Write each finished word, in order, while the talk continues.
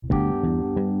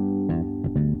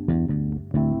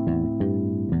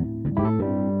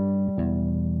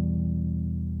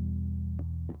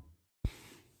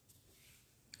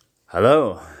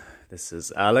Hello, this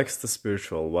is Alex the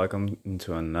Spiritual. Welcome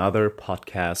to another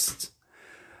podcast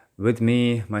with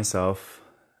me, myself,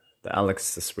 the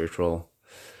Alex the Spiritual.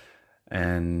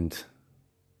 And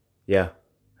yeah,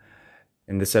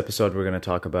 in this episode, we're going to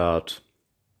talk about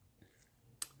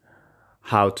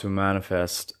how to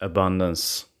manifest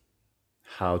abundance,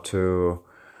 how to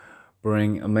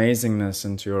bring amazingness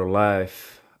into your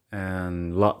life,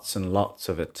 and lots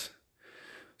of it.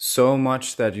 So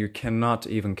much that you cannot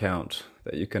even count,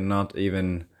 that you cannot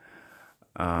even,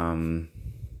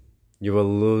 you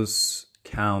will lose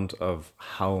count of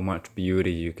how much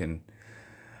beauty you can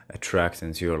attract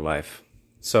into your life.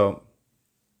 So,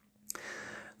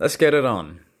 let's get it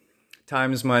on.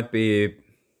 Times might be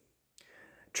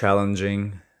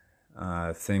challenging,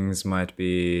 things might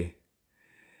be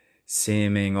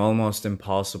seeming almost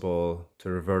impossible to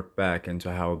revert back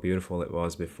into how beautiful it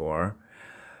was before.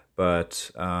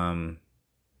 But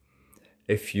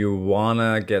if you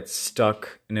wanna get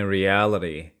stuck in a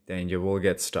reality, then you will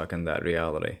get stuck in that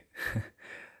reality.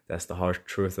 That's the harsh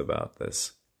truth about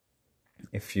this.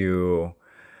 If you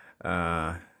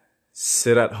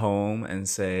sit at home and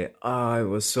say, it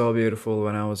was so beautiful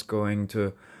when I was going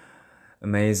to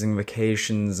amazing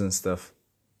vacations and stuff,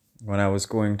 when I was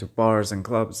going to bars and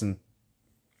clubs and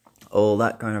all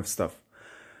that kind of stuff.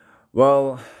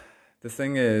 Well, the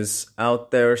thing is, out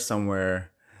there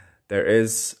somewhere, there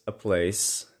is a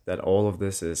place that all of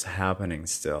this is happening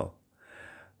still.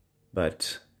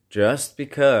 But just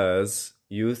because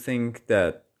you think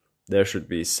that there should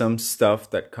be some stuff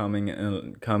that come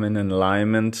in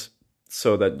alignment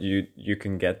so that you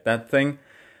can get that thing,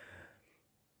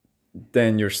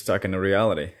 then you're stuck in a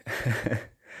reality.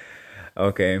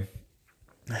 Okay.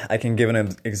 I can give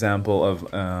an example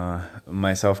of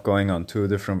myself going on 2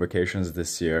 different vacations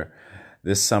this year.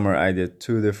 This summer I did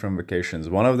 2 different vacations.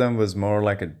 One of them was more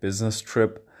like a business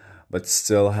trip, but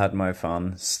still had my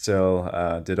fun, still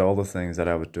did all the things that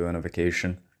I would do on a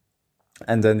vacation.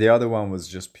 And then the other one was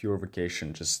just pure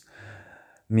vacation, just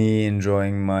me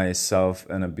enjoying myself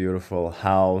in a beautiful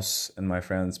house in my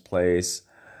friend's place,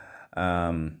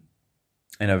 in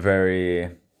a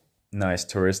very nice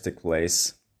touristic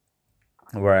place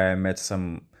where I met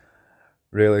some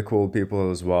really cool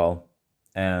people as well,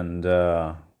 and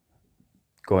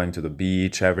going to the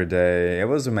beach every day. It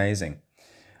was amazing.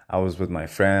 I was with my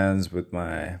friends, with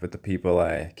the people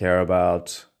I care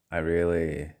about.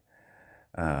 The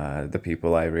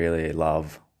people I really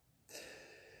love.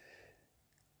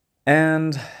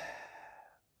 And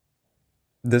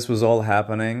this was all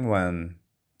happening when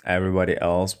everybody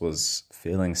else was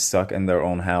feeling stuck in their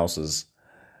own houses.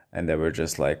 And they were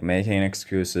just like making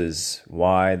excuses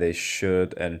why they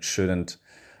should and shouldn't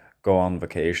go on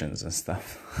vacations and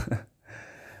stuff.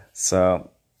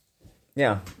 So,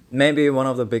 yeah, maybe one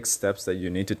of the big steps that you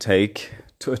need to take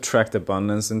to attract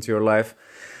abundance into your life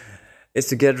is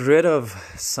to get rid of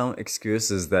some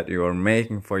excuses that you are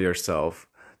making for yourself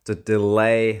to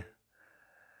delay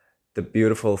the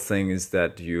beautiful things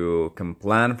that you can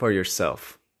plan for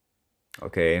yourself.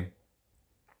 Okay?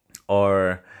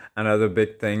 Or another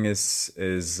big thing is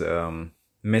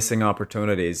missing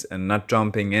opportunities and not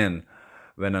jumping in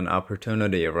when an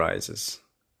opportunity arises.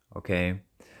 Okay?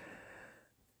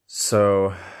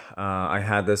 So I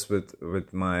had this with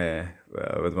one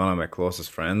of my closest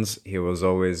friends. He was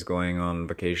always going on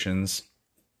vacations,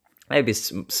 maybe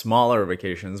smaller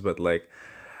vacations, but like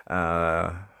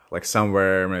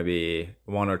somewhere maybe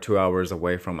 1 or 2 hours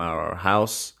away from our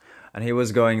house, and he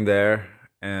was going there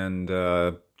and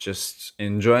just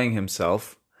enjoying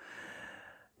himself.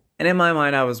 And in my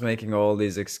mind, I was making all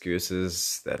these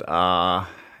excuses that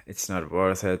it's not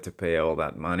worth it to pay all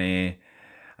that money.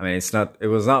 I mean, it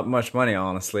was not much money,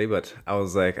 honestly, but I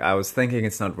was thinking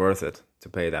it's not worth it to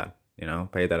pay that,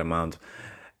 pay that amount.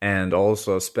 And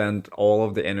also spend all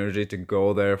of the energy to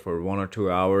go there for 1 or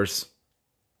 2 hours.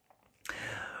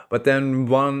 But then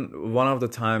one of the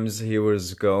times he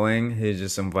was going, he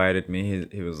just invited me.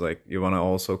 He was like, "You want to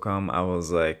also come?" I was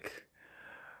like,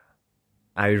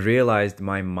 I realized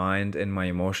my mind and my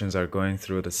emotions are going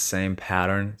through the same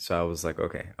pattern. So I was like,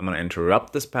 okay, I'm going to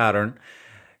interrupt this pattern.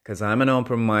 Because I'm an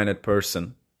open-minded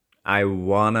person. I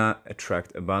want to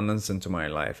attract abundance into my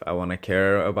life. I want to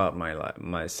care about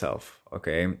myself,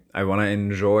 okay? I want to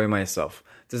enjoy myself.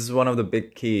 This is one of the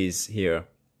big keys here.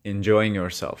 Enjoying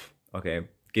yourself, okay?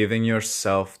 Giving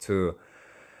yourself to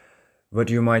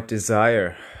what you might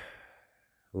desire.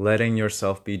 Letting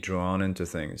yourself be drawn into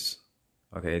things,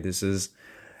 okay? This is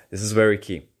very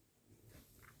key.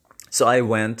 So I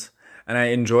went and I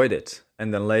enjoyed it.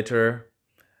 And then later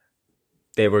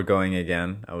they were going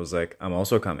again. I was like, I'm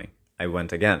also coming. I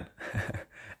went again.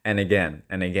 and again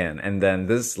and again. And then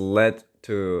this led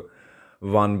to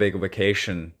one big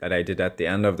vacation that I did at the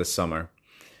end of the summer,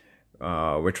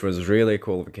 which was really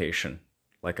cool vacation.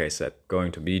 Like I said,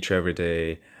 going to beach every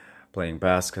day, playing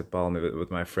basketball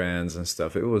with my friends and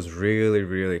stuff. It was really,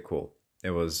 really cool.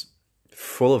 It was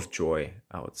full of joy,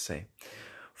 I would say,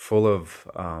 full of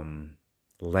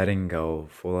letting go,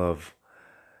 full of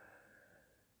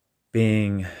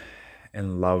being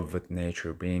in love with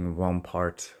nature, being one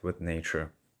part with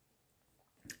nature.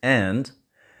 And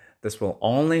this will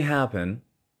only happen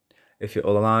if you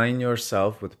align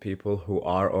yourself with people who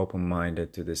are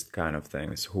open-minded to this kind of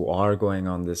things, who are going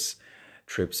on these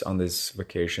trips, on these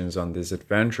vacations, on these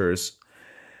adventures.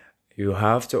 You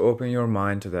have to open your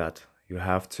mind to that. You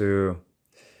have to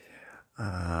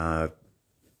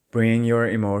bring your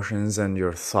emotions and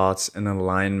your thoughts in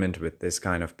alignment with this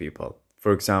kind of people.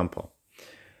 For example,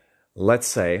 let's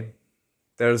say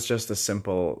there's just a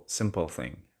simple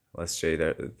thing. Let's say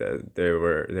that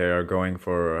they are going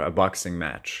for a boxing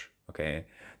match. Okay,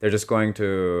 they're just going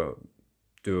to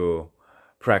do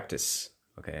practice.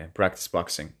 Okay, practice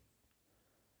boxing,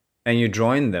 and you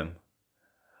join them.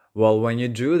 Well, when you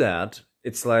do that,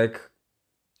 it's like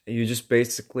you just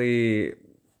basically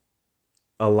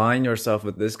align yourself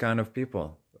with this kind of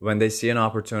people. When they see an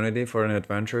opportunity for an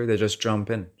adventure, they just jump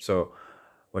in. So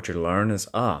what you learn is,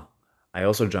 I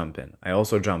also jump in. I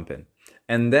also jump in.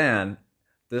 And then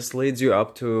this leads you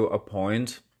up to a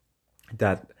point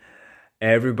that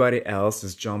everybody else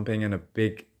is jumping in a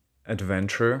big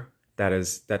adventure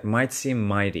that might seem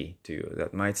mighty to you,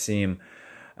 that might seem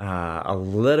a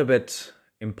little bit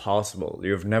impossible.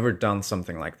 You've never done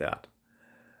something like that.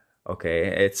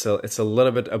 Okay, it's a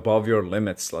little bit above your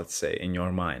limits, let's say, in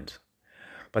your mind.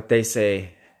 But they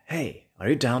say, hey, are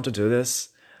you down to do this?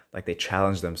 Like, they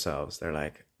challenge themselves. They're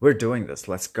like, we're doing this,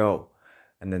 let's go.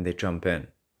 And then they jump in.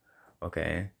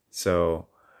 Okay, so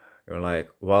you're like,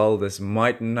 well, this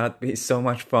might not be so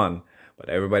much fun, but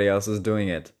everybody else is doing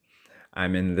it.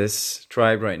 I'm in this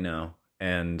tribe right now,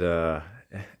 and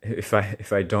if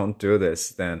I don't do this,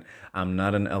 then I'm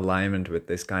not in alignment with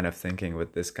this kind of thinking,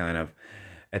 with this kind of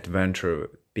adventure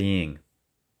being.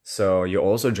 So you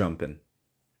also jump in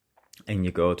and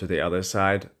you go to the other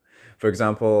side. For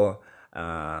example,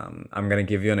 I'm gonna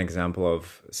give you an example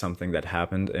of something that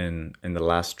happened in the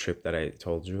last trip that I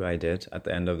told you I did at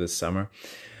the end of this summer.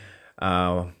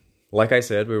 Like I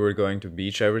said, we were going to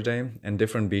beach every day, and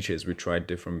different beaches. We tried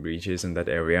different beaches in that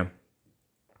area.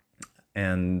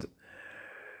 And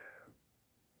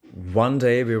one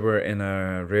day we were in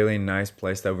a really nice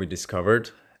place that we discovered,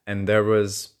 and there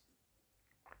was,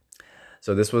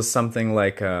 so this was something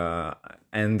like a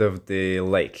end of the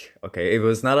lake. Okay, it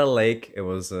was not a lake. It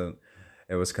was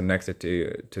connected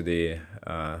to the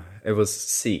it was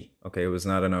sea. Okay, it was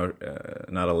not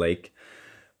not a lake,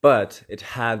 but it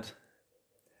had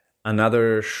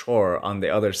another shore on the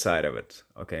other side of it.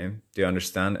 Okay, do you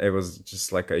understand? It was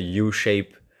just like a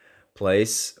U-shaped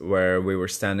place where we were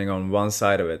standing on one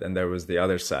side of it and there was the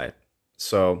other side.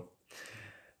 So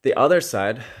the other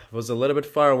side was a little bit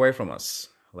far away from us,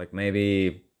 like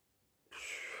maybe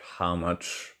how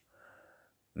much?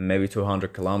 Maybe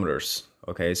 200 kilometers.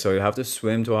 Okay, so you have to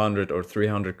swim 200 or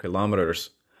 300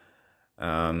 kilometers.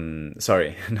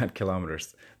 Sorry, not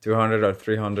kilometers. 200 or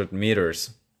 300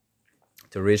 meters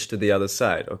to reach to the other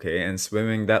side. Okay, and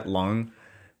swimming that long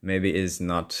maybe is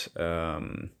not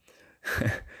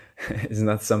is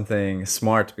not something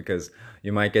smart, because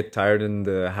you might get tired in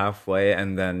the halfway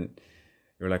and then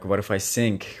you're like, what if I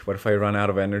sink? What if I run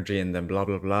out of energy? And then blah,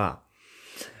 blah, blah.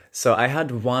 So I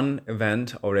had one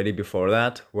event already before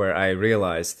that where I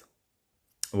realized,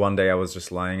 one day I was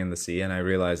just lying in the sea and I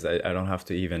realized that I don't have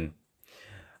to even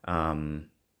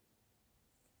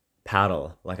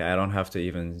paddle. Like, I don't have to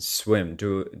even swim,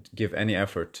 give any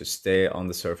effort to stay on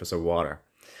the surface of water.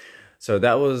 So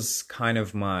that was kind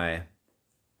of my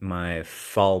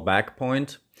fallback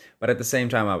point. But at the same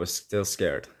time, I was still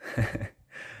scared.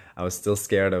 I was still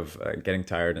scared of getting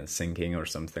tired and sinking or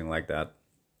something like that.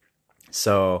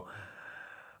 So,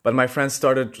 but my friends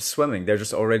started swimming. They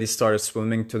just already started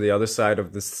swimming to the other side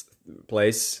of this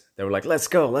place. They were like, let's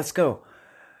go, let's go.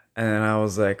 And I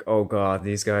was like, oh God,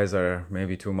 these guys are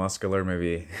maybe too muscular,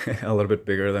 maybe a little bit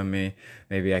bigger than me.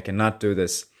 Maybe I cannot do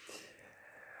this.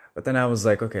 But then I was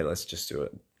like, okay, let's just do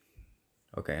it.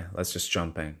 Okay, let's just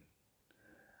jump in.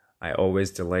 I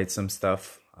always delayed some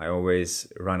stuff. I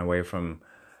always run away from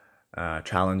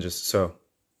challenges. So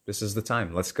this is the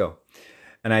time. Let's go.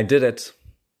 And I did it.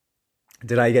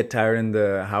 Did I get tired in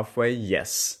the halfway?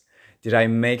 Yes. Did I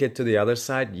make it to the other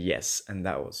side? Yes. And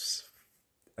that was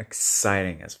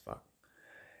exciting as fuck.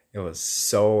 It was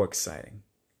so exciting.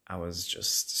 I was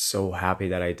just so happy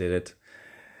that I did it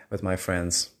with my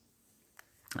friends.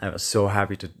 I was so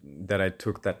happy that I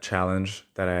took that challenge,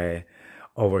 that I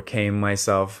overcame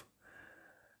myself.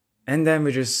 And then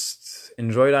we just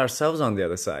enjoyed ourselves on the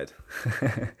other side.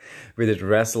 We did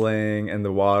wrestling in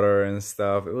the water and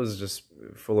stuff. It was just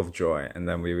full of joy. And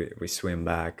then we swim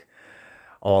back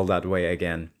all that way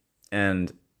again.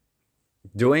 And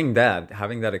doing that,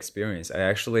 having that experience, I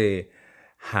actually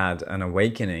had an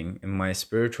awakening in my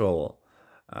spiritual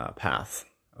path.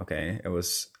 Okay,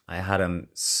 I had a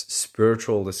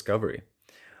spiritual discovery.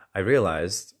 I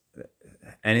realized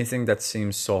anything that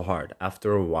seems so hard,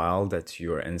 after a while that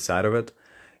you're inside of it,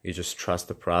 you just trust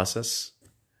the process.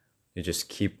 You just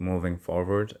keep moving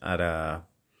forward at a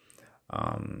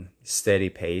steady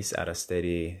pace, at a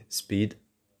steady speed.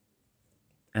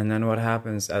 And then what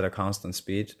happens at a constant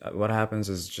speed? What happens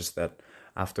is just that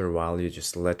after a while, you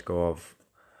just let go of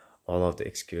all of the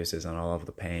excuses and all of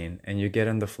the pain, and you get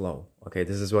in the flow. Okay,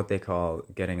 this is what they call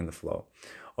getting in the flow,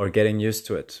 or getting used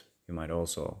to it. You might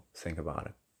also think about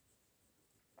it.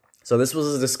 So this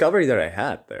was a discovery that I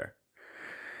had there.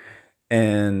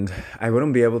 And I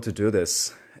wouldn't be able to do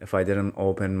this if I didn't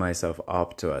open myself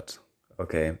up to it.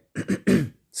 Okay.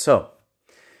 So,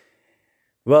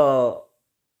 well,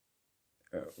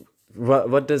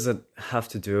 what does it have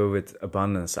to do with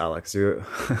abundance, Alex? You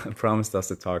promised us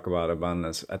to talk about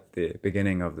abundance at the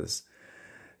beginning of this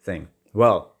thing.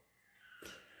 Well,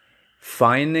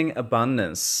 finding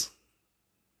abundance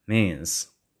means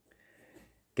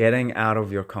getting out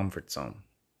of your comfort zone.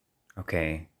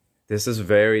 Okay, this is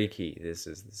very key. This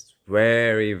is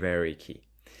very, very key.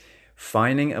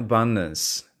 Finding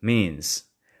abundance means,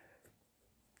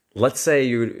 let's say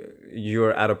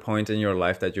you're at a point in your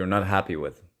life that you're not happy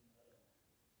with.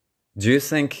 Do you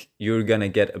think you're gonna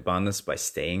get abundance by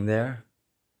staying there?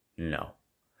 No.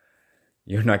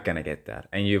 You're not gonna get that.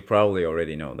 And you probably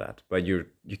already know that. But you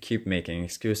keep making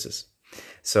excuses.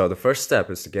 So the first step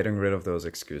is getting rid of those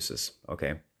excuses.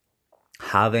 Okay.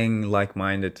 Having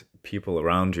like-minded people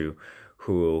around you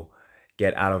who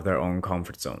get out of their own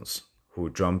comfort zones, who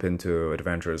jump into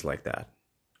adventures like that.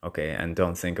 Okay, and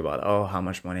don't think about, oh, how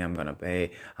much money I'm gonna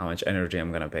pay, how much energy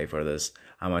I'm gonna pay for this,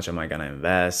 how much am I gonna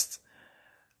invest,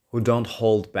 who don't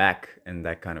hold back in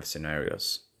that kind of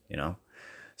scenarios, you know?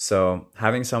 So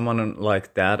having someone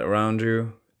like that around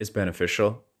you is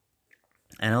beneficial.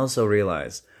 And also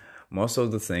realize most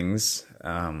of the things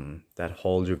that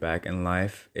hold you back in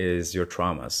life is your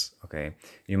traumas, okay?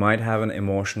 You might have an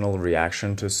emotional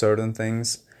reaction to certain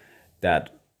things that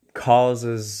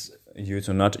causes you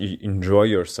to not enjoy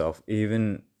yourself,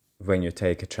 even when you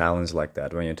take a challenge like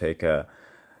that, when you take a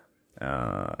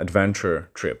adventure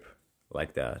trip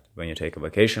like that, when you take a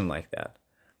vacation like that.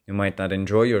 You might not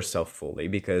enjoy yourself fully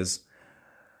because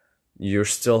you're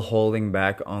still holding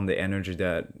back on the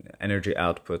energy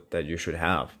output that you should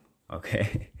have.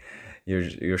 Okay,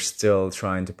 you're still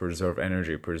trying to preserve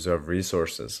energy, preserve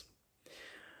resources.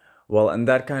 Well, in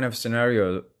that kind of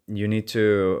scenario, you need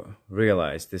to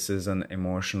realize this is an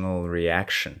emotional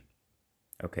reaction.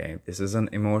 Okay, this is an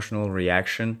emotional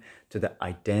reaction to the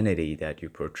identity that you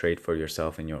portrayed for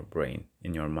yourself in your brain,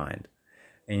 in your mind,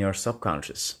 in your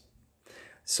subconscious.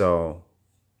 So,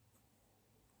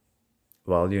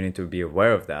 well, you need to be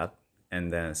aware of that.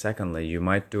 And then secondly, you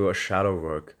might do a shadow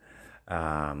work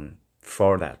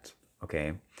for that,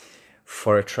 okay?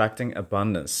 For attracting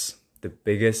abundance, the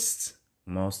biggest,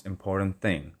 most important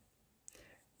thing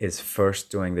is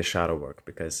first doing the shadow work,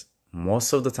 because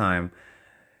most of the time,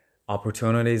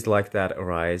 opportunities like that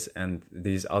arise, and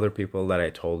these other people that I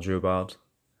told you about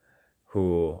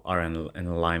who are in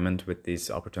alignment with these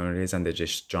opportunities and they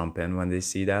just jump in when they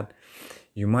see that,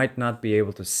 you might not be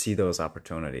able to see those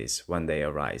opportunities when they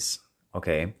arise,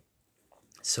 okay?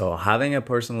 So having a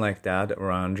person like that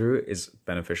around you is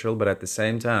beneficial, but at the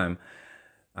same time,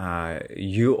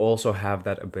 you also have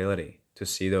that ability to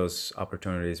see those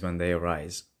opportunities when they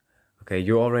arise, okay?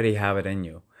 You already have it in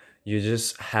you. You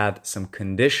just had some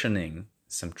conditioning,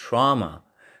 some trauma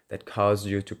that caused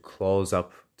you to close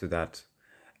up to that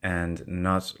and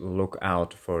not look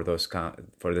out for this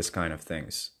kind of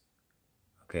things.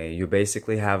 Okay, you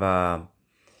basically have a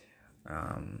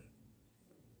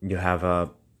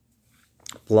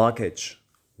blockage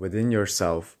within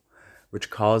yourself, which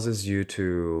causes you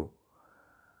to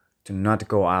not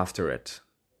go after it,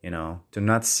 you know, to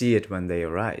not see it when they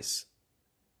arise.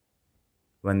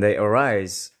 When they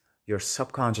arise, your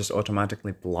subconscious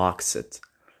automatically blocks it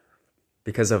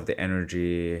because of the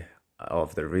energy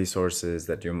of the resources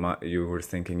that you were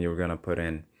thinking you were going to put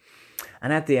in.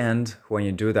 And at the end, when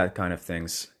you do that kind of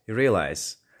things, you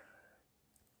realize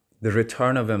the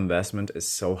return of investment is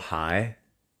so high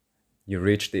you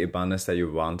reach the abundance that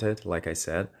you wanted, like I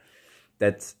said,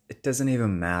 that it doesn't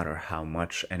even matter how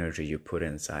much energy you put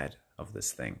inside of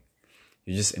this thing.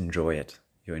 You just enjoy it.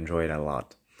 You enjoy it a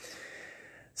lot.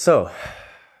 So,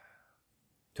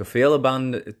 to feel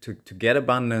abundant, to get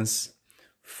abundance,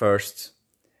 first,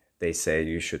 they say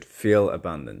you should feel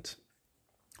abundant.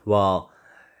 Well,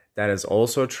 that is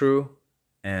also true.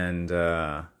 And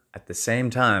at the same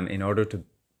time, in order to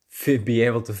be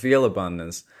able to feel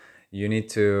abundance, you need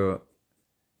to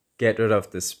get rid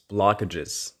of these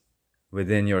blockages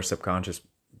within your subconscious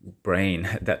brain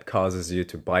that causes you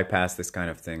to bypass this kind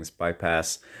of things,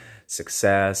 bypass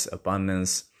success,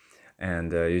 abundance,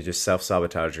 and you just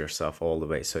self-sabotage yourself all the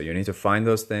way. So you need to find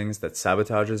those things that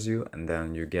sabotages you, and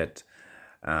then you get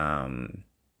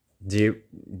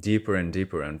deeper and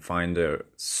deeper and find the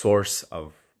source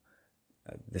of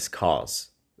this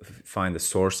cause, find the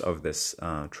source of this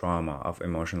trauma, of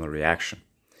emotional reaction.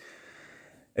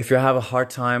 If you have a hard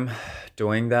time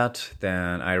doing that,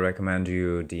 then I recommend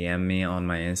you DM me on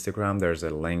my Instagram. There's a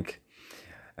link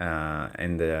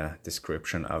in the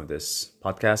description of this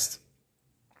podcast.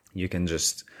 You can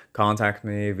just contact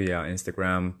me via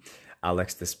Instagram.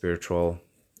 Alex the Spiritual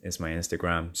is my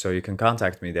Instagram. So you can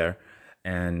contact me there,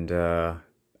 and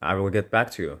I will get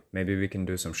back to you. Maybe we can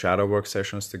do some shadow work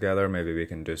sessions together. Maybe we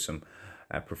can do some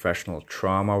professional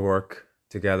trauma work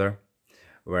together,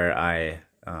 where I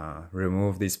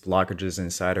remove these blockages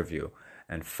inside of you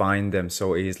and find them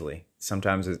so easily.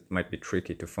 Sometimes it might be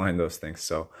tricky to find those things.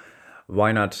 So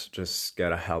why not just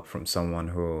get a help from someone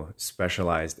who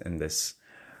specialized in this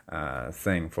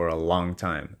thing for a long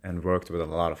time and worked with a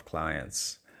lot of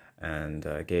clients and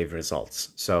gave results.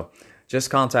 So just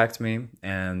contact me,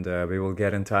 and we will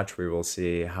get in touch. We will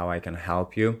see how I can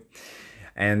help you.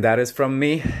 And that is from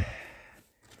me.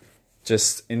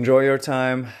 Just enjoy your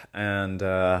time and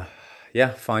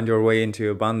find your way into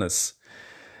abundance.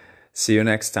 See you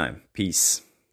next time. Peace.